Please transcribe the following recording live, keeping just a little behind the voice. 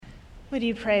Would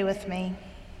you pray with me?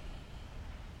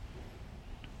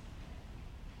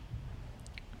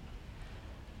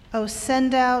 Oh,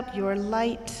 send out your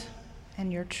light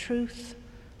and your truth.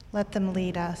 Let them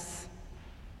lead us.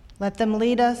 Let them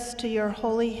lead us to your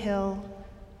holy hill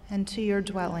and to your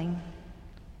dwelling.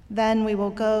 Then we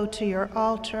will go to your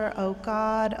altar, O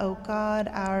God,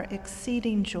 our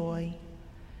exceeding joy.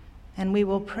 And we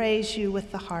will praise you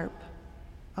with the harp,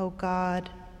 O God,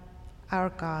 our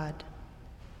God.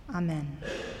 Amen.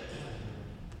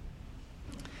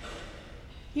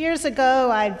 Years ago,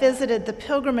 I visited the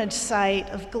pilgrimage site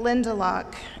of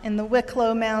Glendalough in the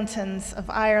Wicklow Mountains of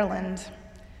Ireland,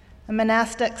 a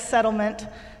monastic settlement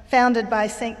founded by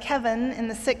St. Kevin in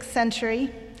the 6th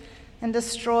century and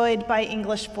destroyed by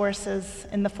English forces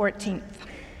in the 14th.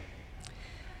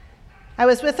 I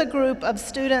was with a group of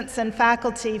students and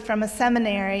faculty from a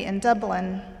seminary in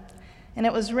Dublin, and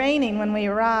it was raining when we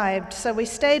arrived, so we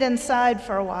stayed inside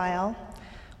for a while,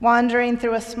 wandering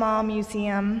through a small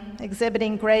museum,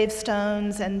 exhibiting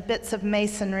gravestones and bits of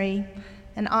masonry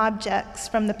and objects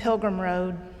from the Pilgrim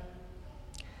Road.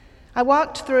 I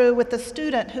walked through with a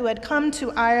student who had come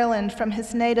to Ireland from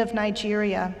his native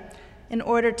Nigeria in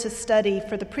order to study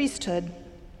for the priesthood.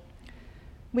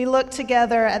 We looked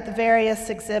together at the various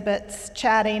exhibits,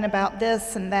 chatting about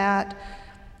this and that,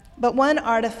 but one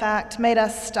artifact made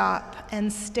us stop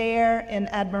and stare in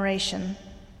admiration.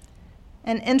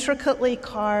 An intricately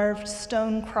carved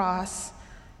stone cross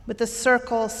with a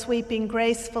circle sweeping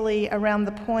gracefully around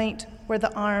the point where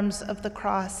the arms of the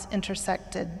cross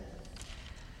intersected.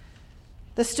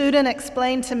 The student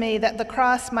explained to me that the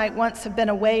cross might once have been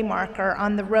a way marker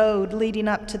on the road leading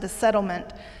up to the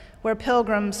settlement, where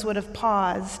pilgrims would have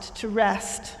paused to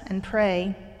rest and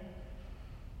pray.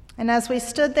 And as we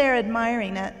stood there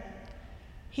admiring it,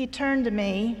 he turned to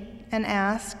me and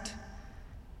asked,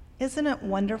 "Isn't it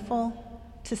wonderful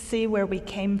to see where we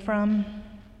came from?"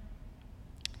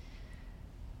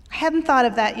 I hadn't thought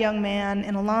of that young man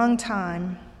in a long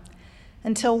time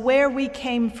until where we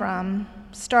came from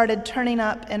started turning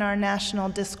up in our national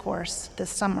discourse this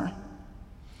summer.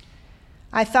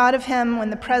 I thought of him when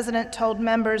the president told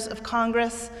members of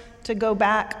Congress to go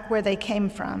back where they came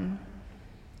from.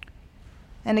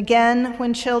 And again,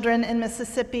 when children in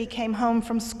Mississippi came home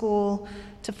from school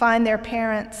to find their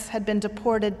parents had been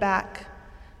deported back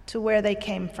to where they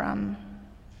came from.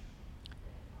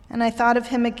 And I thought of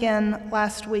him again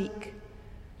last week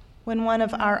when one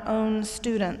of our own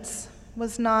students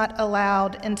was not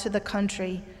allowed into the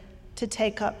country to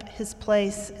take up his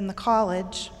place in the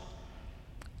college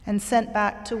and sent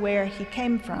back to where he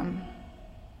came from.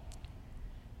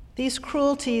 These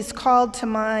cruelties called to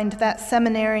mind that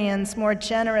seminarian's more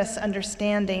generous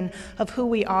understanding of who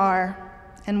we are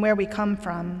and where we come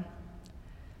from,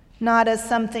 not as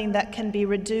something that can be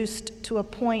reduced to a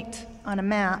point on a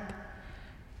map,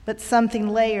 but something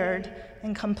layered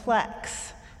and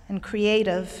complex and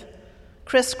creative,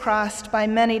 crisscrossed by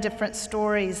many different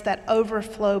stories that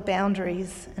overflow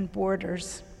boundaries and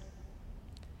borders.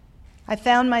 I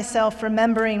found myself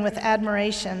remembering with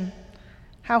admiration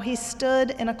how he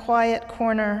stood in a quiet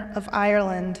corner of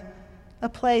Ireland, a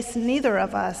place neither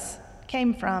of us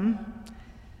came from,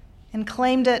 and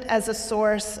claimed it as a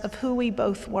source of who we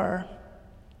both were.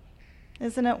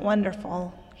 "Isn't it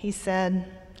wonderful," he said,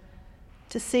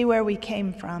 "to see where we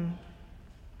came from?"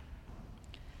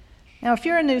 Now, if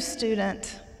you're a new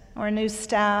student or a new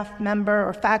staff member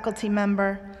or faculty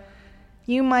member,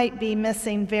 you might be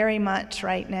missing very much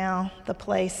right now the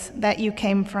place that you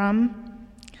came from,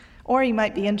 or you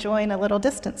might be enjoying a little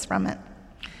distance from it.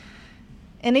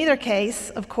 In either case,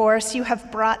 of course, you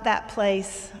have brought that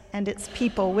place and its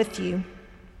people with you.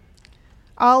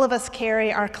 All of us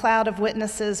carry our cloud of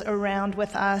witnesses around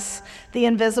with us, the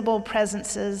invisible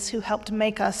presences who helped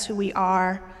make us who we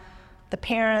are, the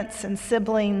parents and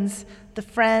siblings, the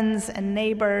friends and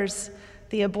neighbors,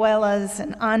 the abuelas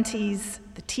and aunties,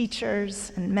 the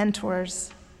teachers and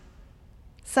mentors.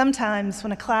 Sometimes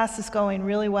when a class is going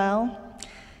really well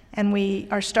and we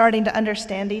are starting to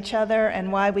understand each other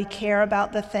and why we care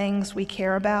about the things we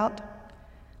care about,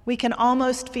 we can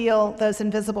almost feel those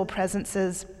invisible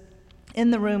presences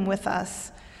in the room with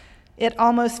us. It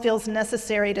almost feels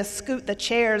necessary to scoot the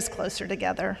chairs closer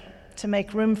together to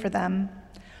make room for them.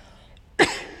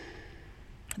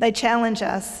 They challenge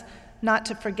us not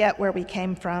to forget where we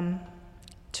came from,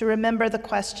 to remember the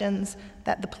questions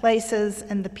that the places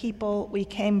and the people we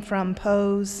came from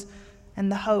pose and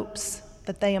the hopes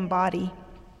that they embody.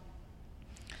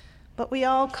 But we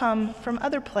all come from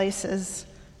other places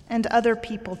and other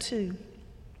people too.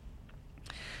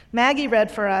 Maggie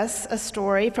read for us a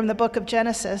story from the book of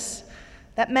Genesis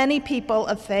that many people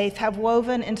of faith have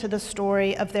woven into the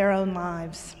story of their own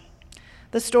lives.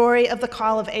 The story of the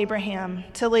call of Abraham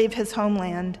to leave his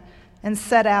homeland and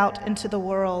set out into the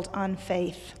world on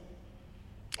faith.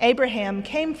 Abraham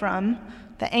came from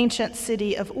the ancient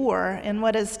city of Ur in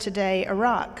what is today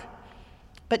Iraq.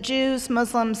 But Jews,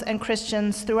 Muslims, and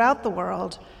Christians throughout the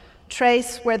world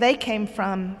trace where they came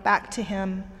from back to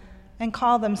him and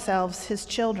call themselves his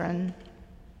children.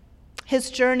 His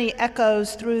journey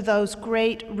echoes through those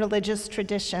great religious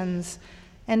traditions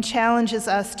and challenges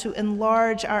us to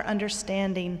enlarge our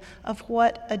understanding of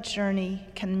what a journey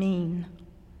can mean.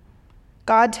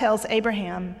 God tells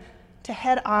Abraham to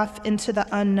head off into the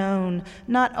unknown,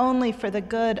 not only for the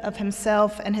good of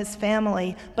himself and his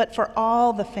family, but for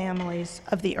all the families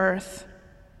of the earth.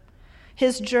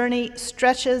 His journey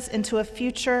stretches into a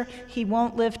future he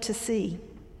won't live to see,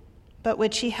 but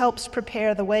which he helps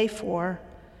prepare the way for,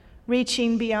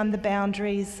 reaching beyond the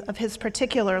boundaries of his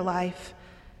particular life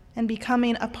and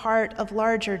becoming a part of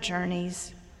larger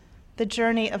journeys, the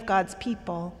journey of God's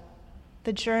people,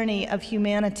 the journey of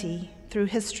humanity through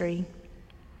history.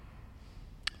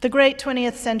 The great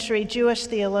 20th century Jewish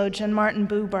theologian Martin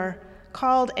Buber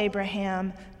called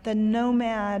Abraham the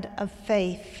nomad of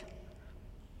faith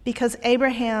because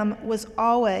Abraham was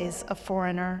always a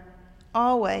foreigner,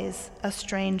 always a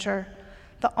stranger.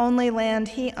 The only land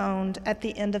he owned at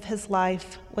the end of his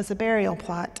life was a burial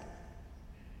plot.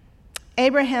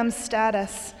 Abraham's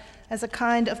status as a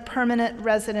kind of permanent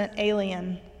resident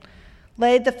alien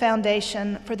laid the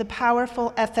foundation for the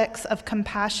powerful ethics of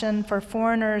compassion for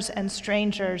foreigners and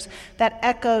strangers that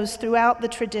echoes throughout the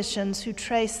traditions who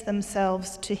trace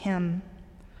themselves to him.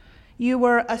 You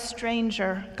were a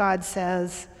stranger, God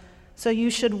says, so you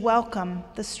should welcome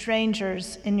the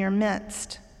strangers in your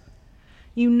midst.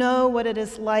 You know what it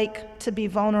is like to be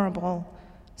vulnerable,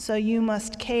 so you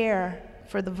must care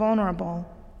for the vulnerable.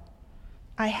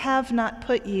 I have not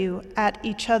put you at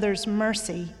each other's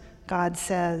mercy, God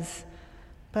says,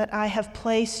 but I have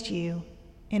placed you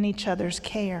in each other's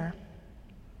care.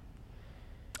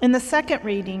 In the second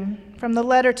reading from the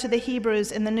letter to the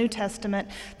Hebrews in the New Testament,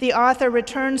 the author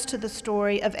returns to the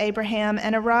story of Abraham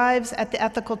and arrives at the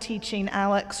ethical teaching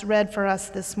Alex read for us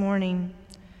this morning.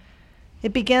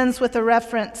 It begins with a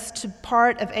reference to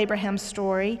part of Abraham's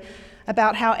story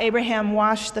about how Abraham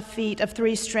washed the feet of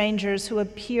 3 strangers who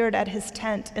appeared at his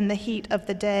tent in the heat of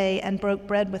the day and broke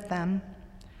bread with them.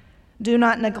 Do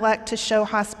not neglect to show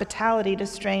hospitality to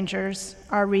strangers,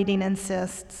 our reading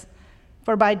insists,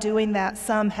 for by doing that,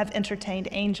 some have entertained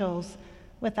angels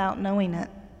without knowing it.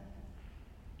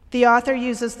 The author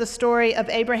uses the story of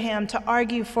Abraham to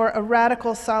argue for a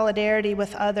radical solidarity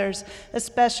with others,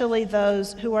 especially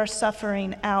those who are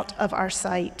suffering out of our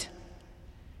sight.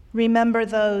 Remember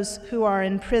those who are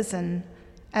in prison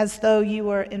as though you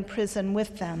were in prison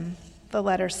with them, the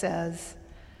letter says.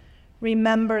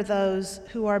 Remember those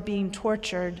who are being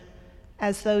tortured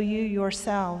as though you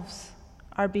yourselves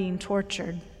are being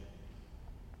tortured.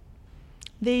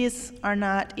 These are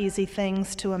not easy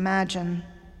things to imagine,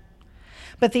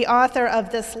 but the author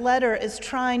of this letter is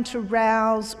trying to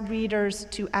rouse readers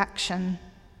to action.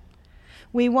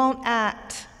 We won't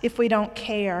act if we don't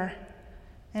care,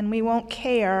 and we won't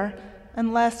care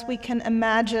unless we can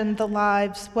imagine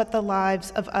what the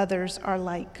lives of others are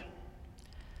like.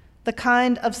 The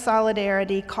kind of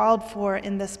solidarity called for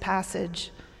in this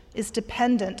passage is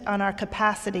dependent on our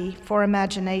capacity for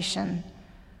imagination,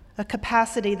 a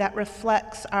capacity that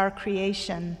reflects our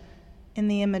creation in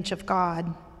the image of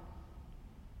God.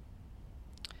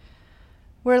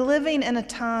 We're living in a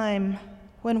time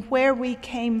when where we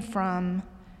came from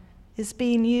is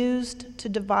being used to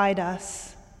divide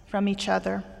us from each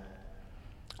other,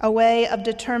 a way of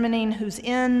determining who's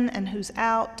in and who's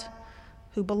out,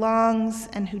 who belongs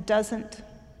and who doesn't.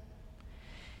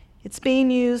 It's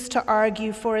being used to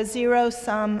argue for a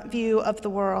zero-sum view of the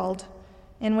world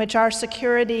in which our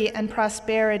security and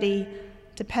prosperity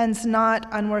depends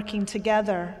not on working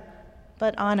together,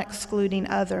 but on excluding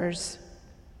others.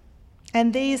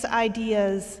 And these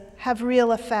ideas have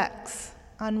real effects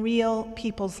on real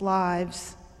people's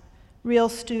lives. Real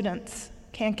students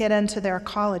can't get into their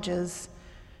colleges.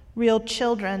 Real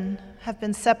children have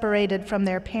been separated from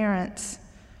their parents.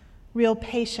 Real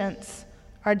patients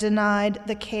are denied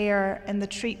the care and the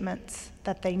treatments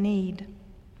that they need.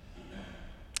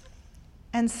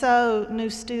 And so, new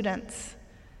students,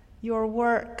 your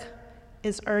work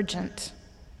is urgent.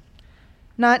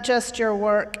 Not just your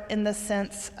work in the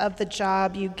sense of the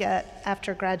job you get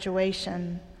after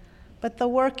graduation, but the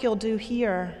work you'll do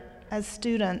here as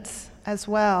students as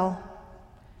well.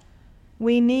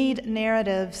 We need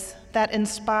narratives that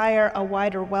inspire a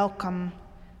wider welcome,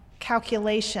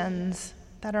 calculations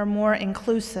that are more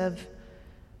inclusive,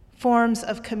 forms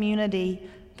of community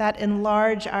that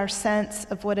enlarge our sense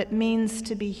of what it means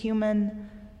to be human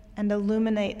and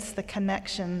illuminates the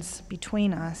connections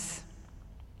between us.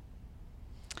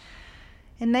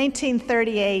 In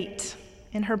 1938,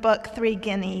 in her book 3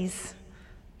 Guineas,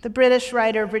 the British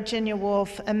writer Virginia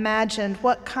Woolf imagined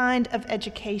what kind of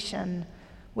education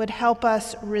would help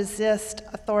us resist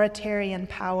authoritarian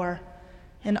power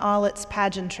in all its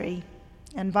pageantry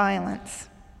and violence.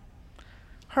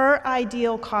 Her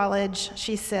ideal college,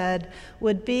 she said,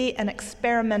 would be an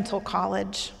experimental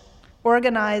college,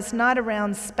 organized not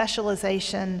around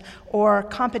specialization or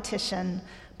competition,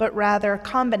 but rather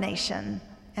combination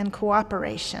and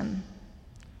cooperation.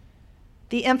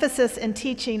 The emphasis in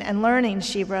teaching and learning,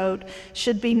 she wrote,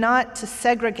 should be not to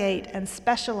segregate and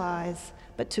specialize,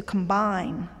 but to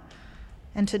combine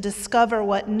and to discover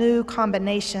what new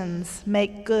combinations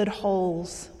make good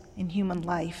wholes in human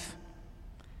life.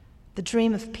 The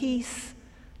dream of peace,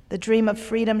 the dream of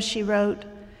freedom, she wrote,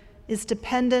 is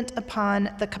dependent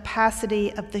upon the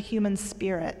capacity of the human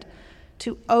spirit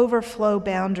to overflow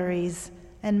boundaries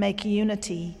and make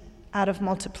unity out of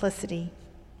multiplicity.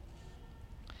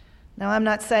 Now, I'm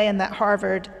not saying that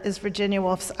Harvard is Virginia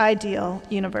Woolf's ideal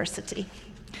university.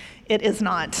 It is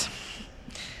not.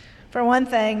 For one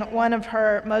thing, one of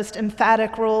her most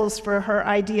emphatic rules for her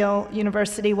ideal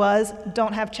university was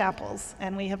don't have chapels,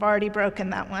 and we have already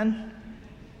broken that one.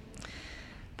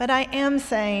 But I am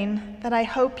saying that I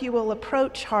hope you will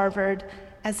approach Harvard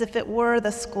as if it were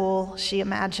the school she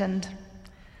imagined,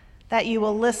 that you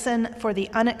will listen for the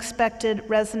unexpected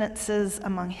resonances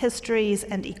among histories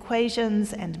and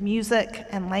equations and music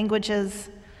and languages,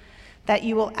 that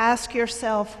you will ask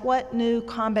yourself what new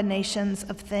combinations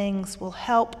of things will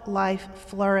help life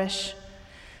flourish,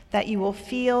 that you will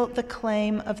feel the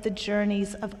claim of the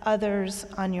journeys of others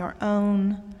on your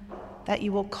own, that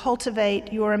you will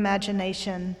cultivate your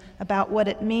imagination about what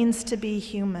it means to be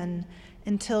human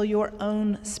until your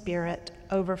own spirit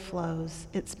overflows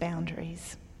its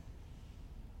boundaries.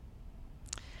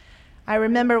 I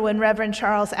remember when Reverend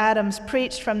Charles Adams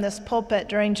preached from this pulpit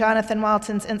during Jonathan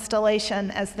Walton's installation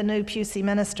as the new Pusey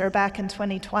minister back in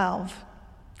 2012.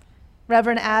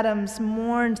 Reverend Adams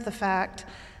mourned the fact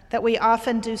that we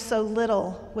often do so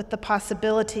little with the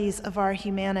possibilities of our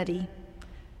humanity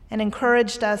and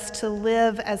encouraged us to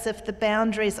live as if the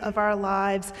boundaries of our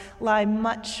lives lie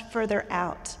much further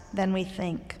out than we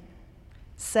think,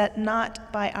 set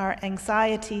not by our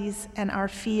anxieties and our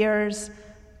fears,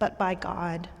 but by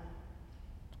God.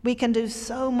 We can do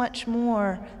so much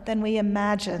more than we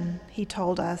imagine, he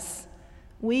told us.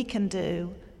 We can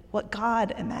do what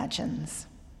God imagines.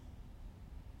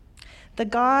 The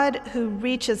God who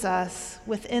reaches us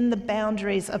within the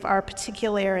boundaries of our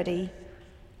particularity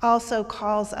also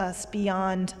calls us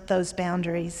beyond those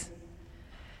boundaries,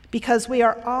 because we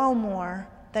are all more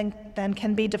than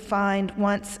can be defined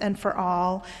once and for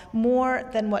all, more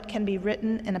than what can be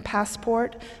written in a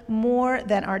passport, more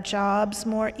than our jobs,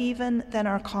 more even than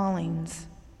our callings.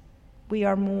 We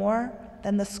are more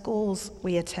than the schools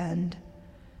we attend.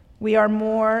 We are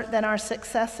more than our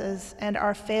successes and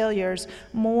our failures,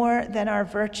 more than our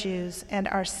virtues and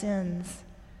our sins.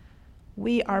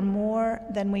 We are more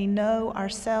than we know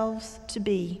ourselves to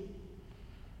be.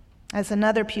 As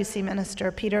another Pusey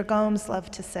minister, Peter Gomes,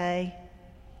 loved to say,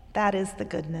 that is the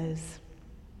good news.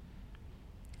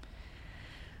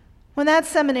 When that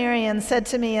seminarian said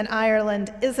to me in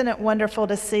Ireland, "Isn't it wonderful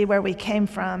to see where we came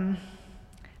from?"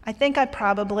 I think I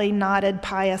probably nodded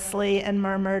piously and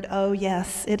murmured, "Oh,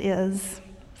 yes, it is."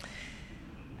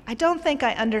 I don't think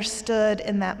I understood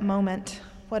in that moment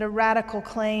what a radical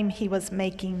claim he was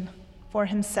making for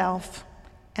himself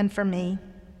and for me.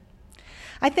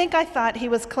 I think I thought he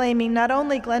was claiming not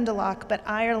only Glendalough, but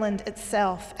Ireland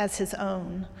itself as his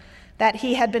own, that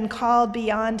he had been called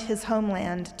beyond his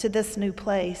homeland to this new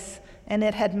place, and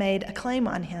it had made a claim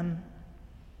on him.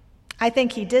 I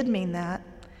think he did mean that,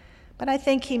 but I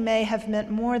think he may have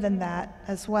meant more than that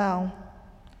as well.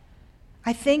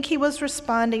 I think he was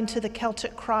responding to the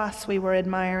Celtic cross we were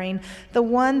admiring, the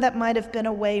one that might have been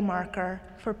a waymarker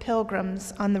for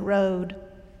pilgrims on the road.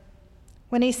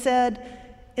 When he said,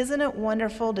 "Isn't it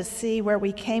wonderful to see where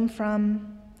we came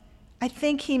from?" I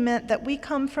think he meant that we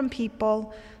come from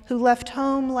people who left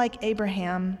home like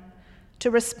Abraham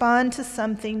to respond to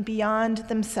something beyond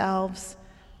themselves,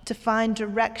 to find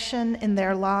direction in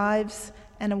their lives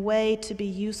and a way to be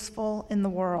useful in the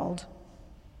world.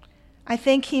 I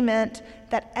think he meant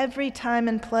that every time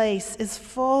and place is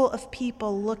full of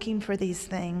people looking for these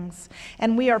things,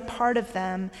 and we are part of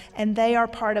them, and they are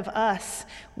part of us.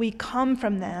 We come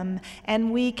from them,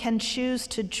 and we can choose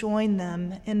to join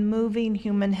them in moving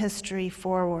human history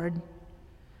forward.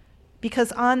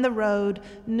 Because on the road,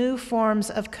 new forms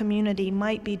of community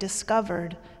might be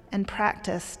discovered and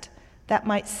practiced that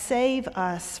might save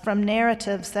us from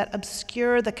narratives that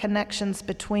obscure the connections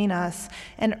between us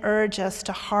and urge us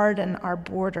to harden our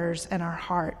borders and our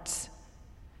hearts.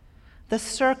 The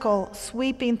circle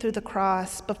sweeping through the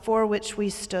cross before which we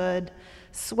stood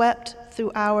swept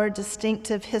through our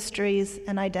distinctive histories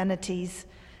and identities,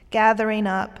 gathering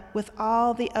up with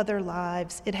all the other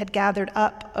lives it had gathered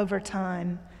up over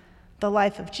time, the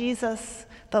life of Jesus,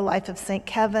 the life of St.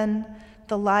 Kevin,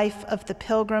 the life of the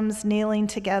pilgrims kneeling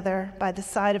together by the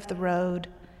side of the road,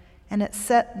 and it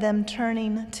set them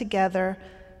turning together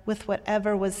with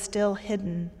whatever was still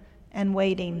hidden and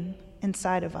waiting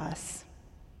inside of us.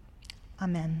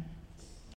 Amen.